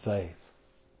prerequisite to faith.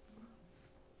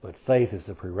 But faith is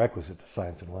the prerequisite to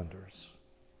signs and wonders.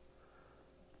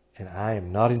 And I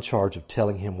am not in charge of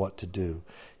telling Him what to do.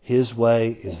 His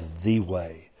way is the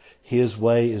way. His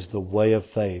way is the way of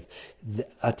faith.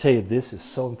 I tell you, this is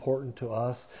so important to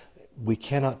us. We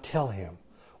cannot tell Him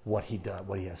what He does,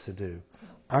 what He has to do.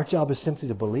 Our job is simply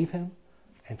to believe Him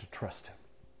and to trust Him,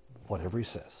 whatever He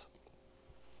says.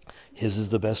 His is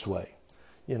the best way.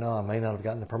 You know, I may not have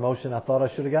gotten the promotion I thought I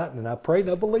should have gotten, and I prayed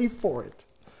and I believed for it.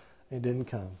 It didn't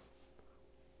come.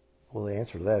 Well, the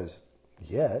answer to that is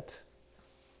yet.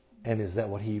 And is that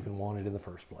what He even wanted in the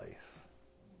first place?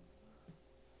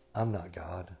 I'm not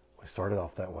God. We started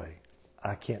off that way.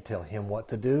 I can't tell Him what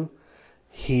to do.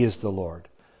 He is the Lord.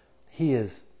 He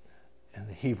is, and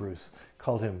the Hebrews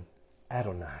called Him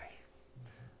Adonai.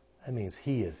 That means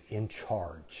He is in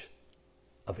charge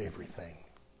of everything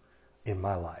in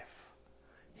my life.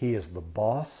 He is the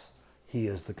boss. He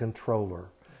is the controller.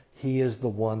 He is the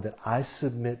one that I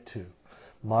submit to.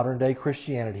 Modern day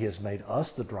Christianity has made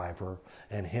us the driver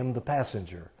and Him the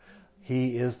passenger.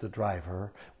 He is the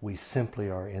driver. We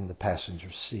simply are in the passenger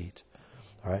seat.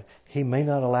 All right? He may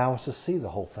not allow us to see the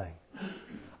whole thing.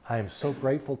 I am so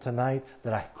grateful tonight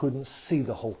that I couldn't see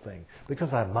the whole thing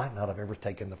because I might not have ever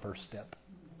taken the first step.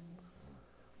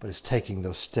 But it's taking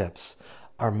those steps.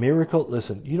 Our miracle,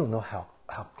 listen, you don't know how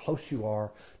close you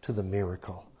are to the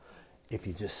miracle. If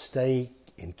you just stay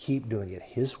and keep doing it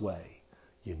His way,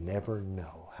 you never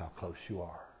know how close you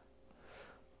are.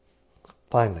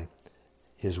 Finally,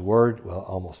 His word, well,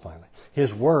 almost finally,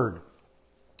 His word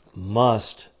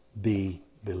must be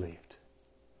believed.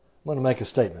 I'm going to make a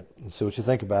statement and see what you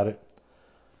think about it.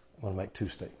 I'm going to make two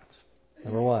statements.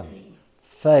 Number one,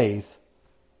 faith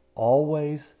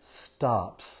always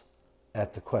stops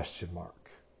at the question mark.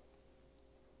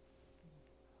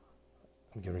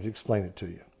 I'm going to explain it to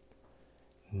you.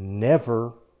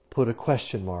 Never put a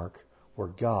question mark where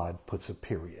God puts a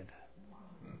period.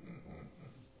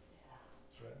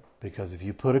 Because if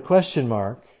you put a question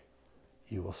mark,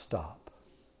 you will stop.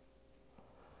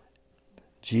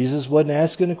 Jesus wasn't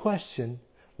asking a question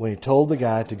when He told the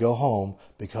guy to go home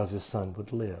because his son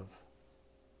would live.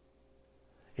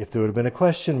 If there would have been a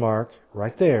question mark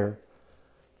right there,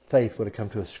 faith would have come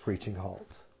to a screeching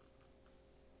halt.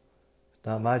 It's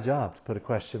not my job to put a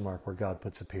question mark where God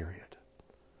puts a period.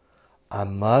 I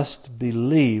must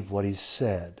believe what He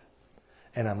said.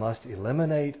 And I must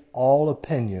eliminate all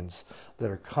opinions that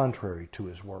are contrary to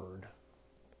His Word.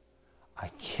 I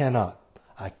cannot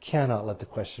let the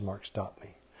question mark stop me.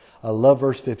 I love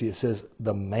verse 50. It says,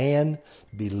 the man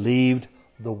believed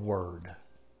the Word.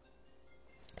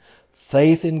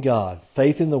 Faith in God,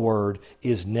 faith in the Word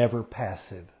is never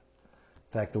passive.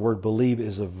 In fact, the word believe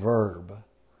is a verb.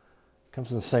 It comes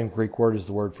from the same Greek word as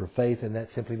the word for faith, and that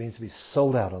simply means to be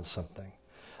sold out on something.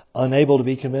 Unable to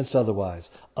be convinced otherwise.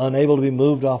 Unable to be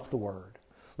moved off the Word.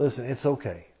 Listen, it's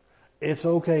okay. It's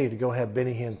okay to go have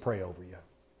Benny Hinn pray over you.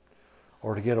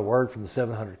 Or to get a word from the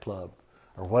 700 Club.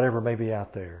 Or whatever may be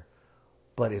out there.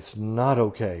 But it's not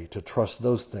okay to trust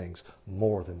those things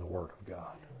more than the Word of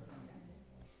God.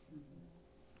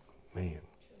 Man,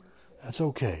 that's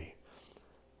okay.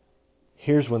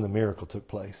 Here's when the miracle took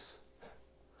place.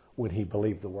 When he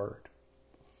believed the Word.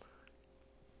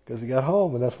 Because he got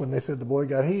home, and that's when they said the boy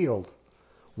got healed.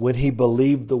 When he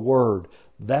believed the Word,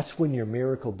 that's when your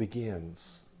miracle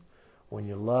begins. When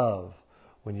you love,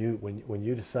 when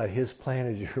you decide His plan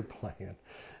is your plan,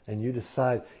 and you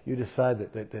decide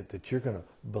that you're going to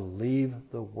believe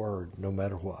the Word no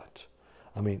matter what.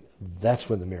 I mean, that's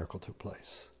when the miracle took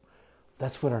place.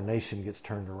 That's when our nation gets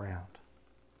turned around.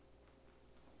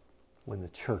 When the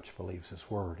church believes His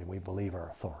Word and we believe our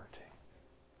authority.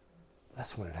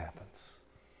 That's when it happens.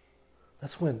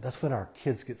 That's when our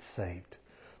kids get saved.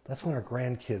 That's when our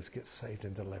grandkids get saved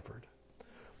and delivered.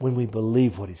 When we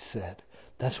believe what He said.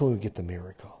 That's when we get the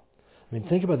miracle. I mean,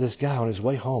 think about this guy on his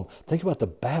way home. Think about the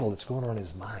battle that's going on in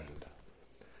his mind.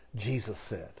 Jesus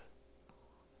said,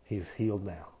 he's healed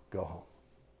now. Go home.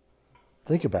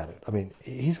 Think about it. I mean,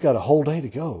 he's got a whole day to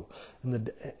go.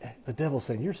 And the devil's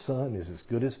saying, your son is as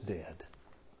good as dead.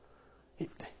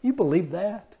 You believe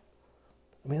that?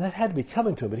 I mean, that had to be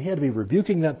coming to him, but he had to be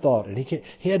rebuking that thought. And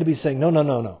he had to be saying,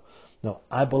 no.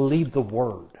 I believe the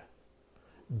Word.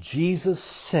 Jesus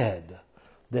said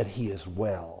that he is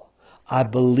well. I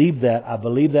believe that. I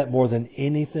believe that more than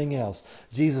anything else.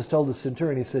 Jesus told the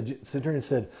centurion, centurion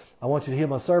said, I want you to heal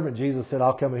my servant. Jesus said,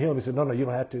 I'll come and heal him. He said, no, you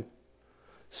don't have to.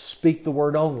 Speak the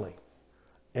word only,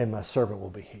 and my servant will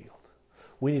be healed.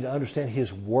 We need to understand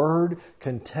His Word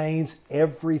contains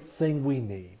everything we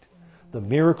need. The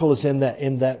miracle is in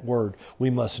that Word. We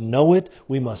must know it.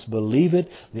 We must believe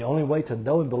it. The only way to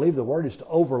know and believe the Word is to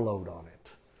overload on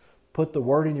it. Put the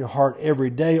Word in your heart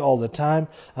every day, all the time.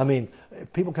 I mean,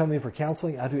 if people come to me for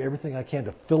counseling, I do everything I can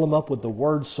to fill them up with the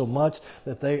Word so much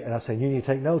that and I say, you need to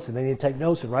take notes, and they need to take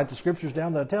notes and write the scriptures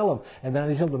down that I tell them. And then I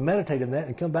need them to meditate in that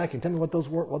and come back and tell me what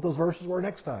those verses were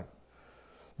next time.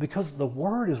 Because the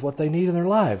Word is what they need in their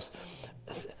lives.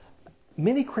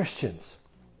 Many Christians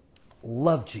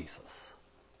love Jesus,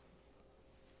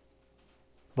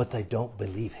 but they don't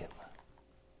believe Him.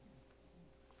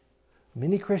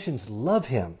 Many Christians love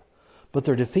Him, but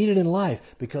they're defeated in life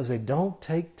because they don't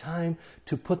take time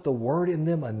to put the Word in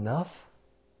them enough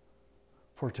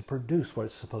for it to produce what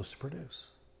it's supposed to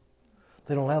produce.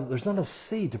 There's not enough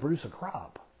seed to produce a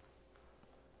crop.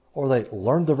 Or they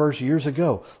learned the verse years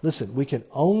ago. Listen, we can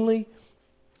only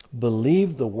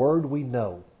believe the Word we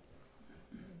know.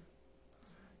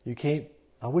 You can't.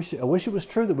 I wish it was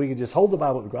true that we could just hold the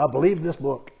Bible and go, I believe this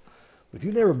book. But if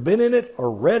you've never been in it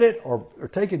or read it or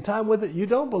taken time with it, you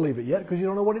don't believe it yet because you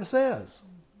don't know what it says.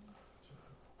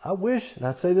 I wish, and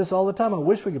I say this all the time, I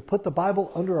wish we could put the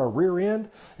Bible under our rear end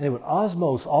and it would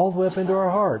osmose all the way up into our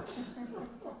hearts.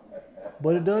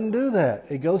 But it doesn't do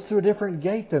that. It goes through a different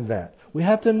gate than that. We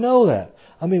have to know that.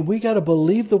 I mean, we got to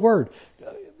believe the Word.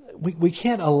 We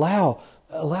can't allow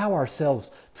ourselves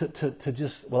to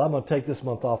just, I'm going to take this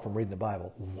month off from reading the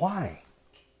Bible. Why?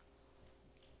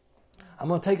 I'm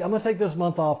going to take this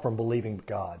month off from believing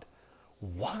God.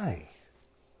 Why?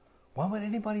 Why would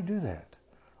anybody do that?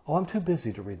 Oh, I'm too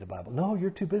busy to read the Bible. No, you're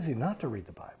too busy not to read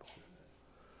the Bible.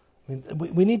 I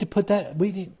mean, we need to put that.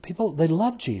 People, they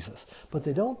love Jesus, but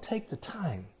they don't take the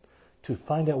time to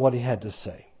find out what He had to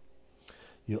say.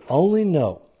 You only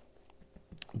know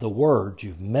the Word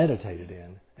you've meditated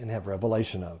in and have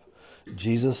revelation of.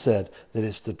 Jesus said that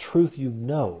it's the truth you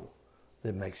know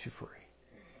that makes you free.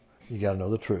 You got to know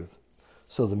the truth.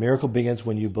 So the miracle begins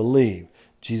when you believe.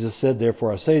 Jesus said,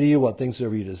 therefore I say to you, what things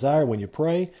soever you desire when you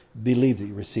pray, believe that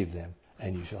you receive them,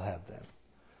 and you shall have them.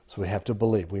 So we have to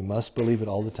believe. We must believe it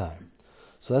all the time.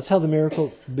 So that's how the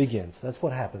miracle begins. That's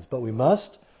what happens. But we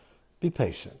must be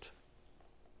patient.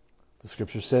 The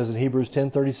Scripture says in Hebrews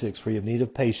 10:36, for you have need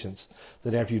of patience,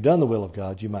 that after you've done the will of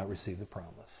God, you might receive the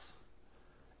promise.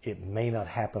 It may not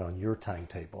happen on your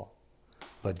timetable,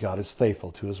 but God is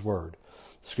faithful to His Word.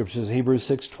 The Scripture says in Hebrews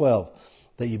 6:12,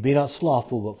 that you be not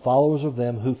slothful, but followers of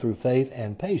them who through faith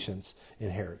and patience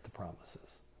inherit the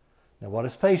promises. Now, what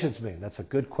does patience mean? That's a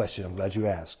good question. I'm glad you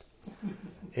asked.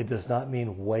 It does not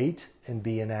mean wait and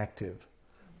be inactive.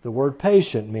 The word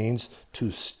patient means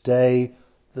to stay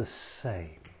the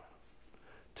same,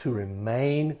 to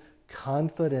remain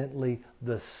confidently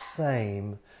the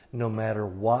same no matter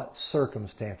what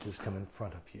circumstances come in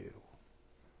front of you.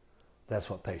 That's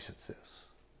what patience is.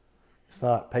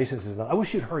 Patience is not, I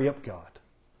wish you'd hurry up, God.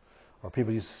 Or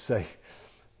people used to say,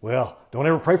 well, don't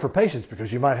ever pray for patience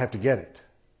because you might have to get it.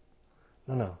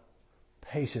 No.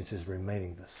 Patience is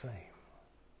remaining the same.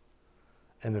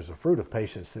 And there's a fruit of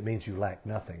patience that means you lack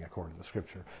nothing according to the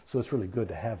Scripture. So it's really good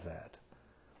to have that.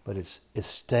 But it's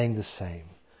staying the same.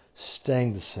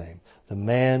 Staying the same. The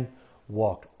man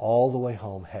walked all the way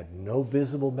home, had no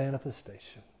visible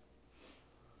manifestation,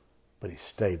 but he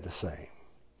stayed the same.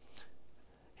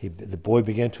 The boy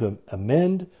began to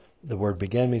amend. The word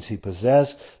began means he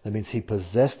possessed. That means he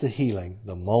possessed the healing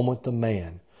the moment the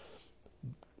man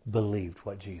believed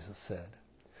what Jesus said.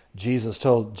 Jesus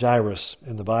told Jairus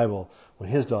in the Bible when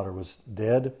his daughter was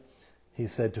dead, he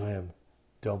said to him,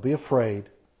 don't be afraid,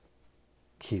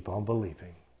 keep on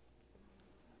believing.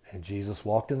 And Jesus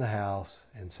walked in the house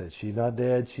and said, she's not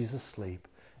dead, she's asleep.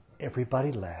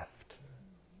 Everybody laughed.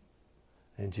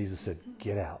 And Jesus said,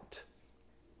 get out.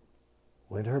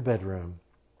 Went to her bedroom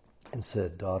and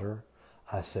said, daughter,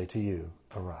 I say to you,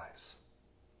 arise.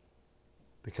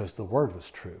 Because the word was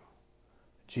true.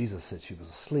 Jesus said she was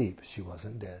asleep. She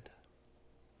wasn't dead.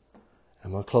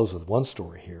 I'm going to close with one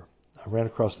story here. I ran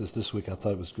across this week. I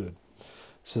thought it was good. It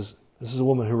says, this is a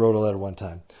woman who wrote a letter one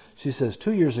time. She says,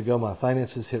 2 years ago, my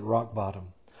finances hit rock bottom.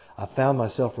 I found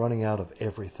myself running out of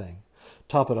everything.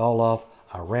 Top it all off,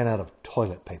 I ran out of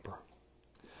toilet paper.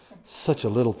 Such a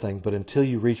little thing, but until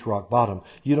you reach rock bottom,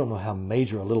 you don't know how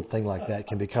major a little thing like that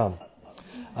can become.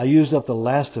 I used up the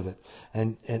last of it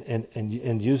and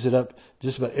used it up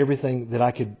just about everything that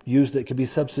I could use that could be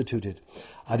substituted.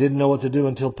 I didn't know what to do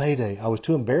until payday. I was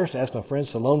too embarrassed to ask my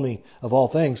friends to loan me, of all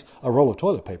things, a roll of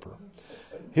toilet paper.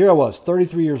 Here I was,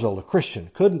 33 years old, a Christian,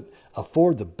 couldn't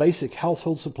afford the basic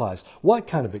household supplies. What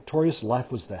kind of victorious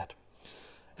life was that?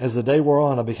 As the day wore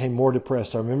on, I became more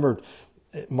depressed. I remembered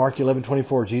Mark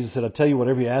 11:24, Jesus said, I tell you,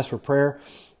 whatever you ask for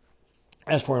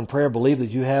in prayer, believe that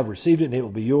you have received it and it will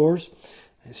be yours.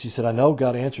 She said, I know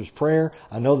God answers prayer.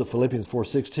 I know that Philippians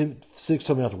 4:6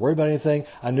 told me not to worry about anything.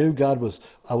 I knew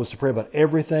I was to pray about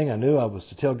everything. I knew I was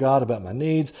to tell God about my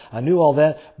needs. I knew all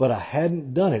that, but I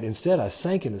hadn't done it. Instead, I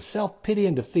sank into self-pity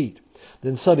and defeat.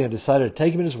 Then suddenly I decided to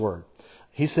take him at his word.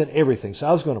 He said everything. So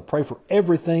I was going to pray for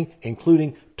everything,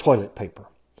 including toilet paper.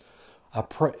 I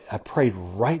prayed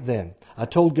right then. I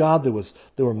told God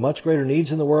there were much greater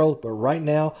needs in the world, but right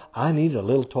now I needed a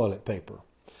little toilet paper.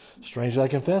 Strangely, I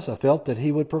confess, I felt that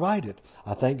he would provide it.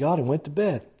 I thanked God and went to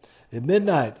bed. At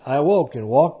midnight, I awoke and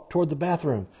walked toward the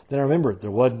bathroom. Then I remembered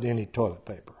there wasn't any toilet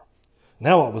paper.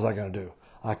 Now what was I going to do?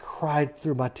 I cried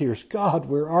through my tears, God,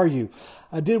 where are you?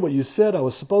 I did what you said I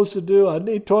was supposed to do. I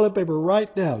need toilet paper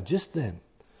right now. Just then,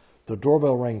 the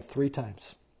doorbell rang 3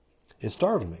 times. It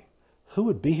startled me. Who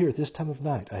would be here at this time of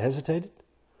night? I hesitated,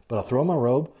 but I threw on my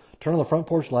robe, turned on the front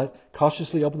porch light,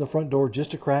 cautiously opened the front door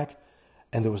just a crack,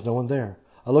 and there was no one there.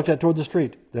 I looked out toward the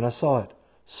street. Then I saw it.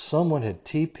 Someone had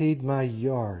TP'd my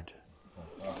yard.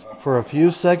 For a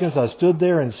few seconds, I stood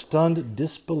there in stunned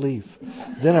disbelief.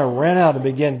 Then I ran out and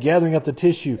began gathering up the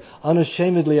tissue.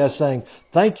 Unashamedly, I sang,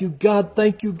 thank you, God,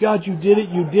 you did it,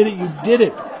 you did it, you did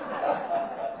it.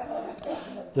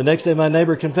 The next day, my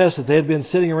neighbor confessed that they had been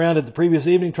sitting around at the previous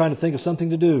evening trying to think of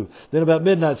something to do. Then about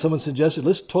midnight, someone suggested,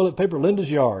 let's toilet paper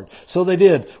Linda's yard. So they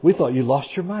did. We thought you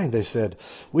lost your mind, they said.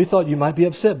 We thought you might be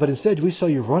upset, but instead we saw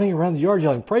you running around the yard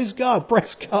yelling, praise God,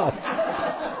 praise God.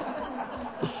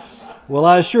 Well,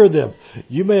 I assured them,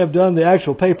 you may have done the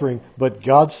actual papering, but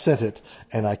God sent it.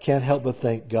 And I can't help but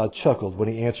think God chuckled when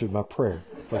he answered my prayer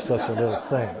for such a little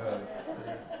thing.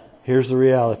 Here's the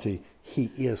reality. He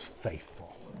is faithful.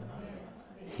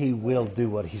 He will do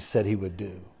what he said he would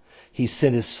do. He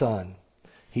sent his son.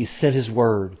 He sent his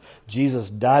word. Jesus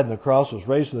died on the cross, was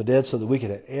raised from the dead so that we could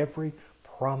have every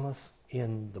promise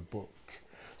in the book.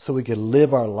 So we could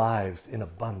live our lives in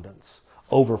abundance,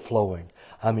 overflowing.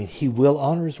 I mean, he will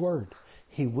honor his word.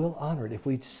 He will honor it if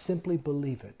we simply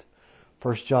believe it.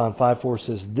 1 John 5:4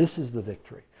 says, this is the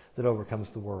victory that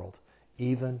overcomes the world,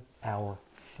 even our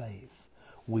faith.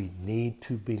 We need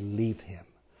to believe him.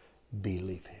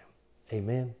 Believe him.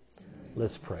 Amen?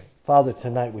 Let's pray. Father,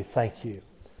 tonight we thank you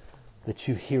that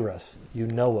you hear us, you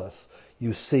know us,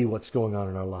 you see what's going on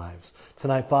in our lives.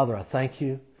 Tonight, Father, I thank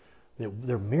you that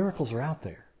their miracles are out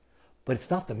there. But it's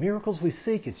not the miracles we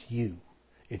seek, it's you.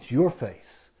 It's your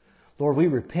face. Lord, we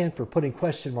repent for putting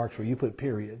question marks where you put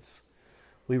periods.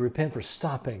 We repent for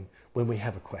stopping when we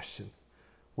have a question.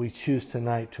 We choose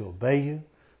tonight to obey you,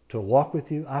 to walk with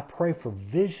you. I pray for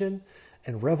vision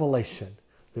and revelation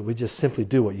that we just simply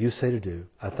do what you say to do.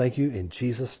 I thank you in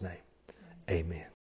Jesus' name. Amen.